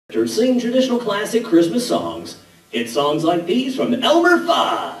Sing traditional classic Christmas songs. It's songs like these from Elmer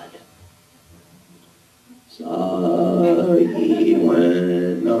Fudd. Silent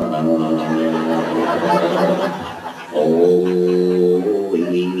night, holy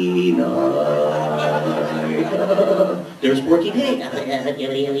night. There's Porky Pig.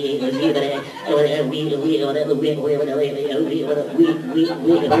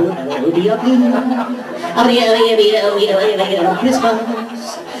 Christmas.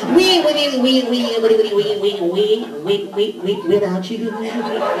 Without you.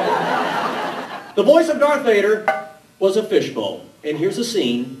 The voice of Darth Vader was a fishbowl. And here's a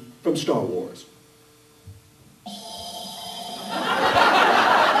scene from Star Wars.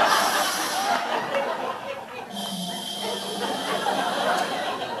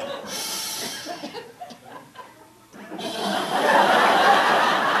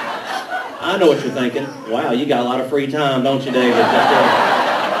 I know what you're thinking. Wow, you got a lot of free time, don't you, David?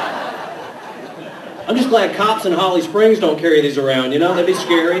 I'm just glad cops in Holly Springs don't carry these around, you know? That'd be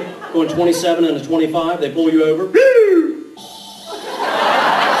scary. Going 27 and a 25, they pull you over.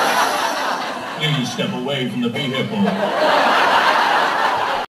 Please step away from the vehicle.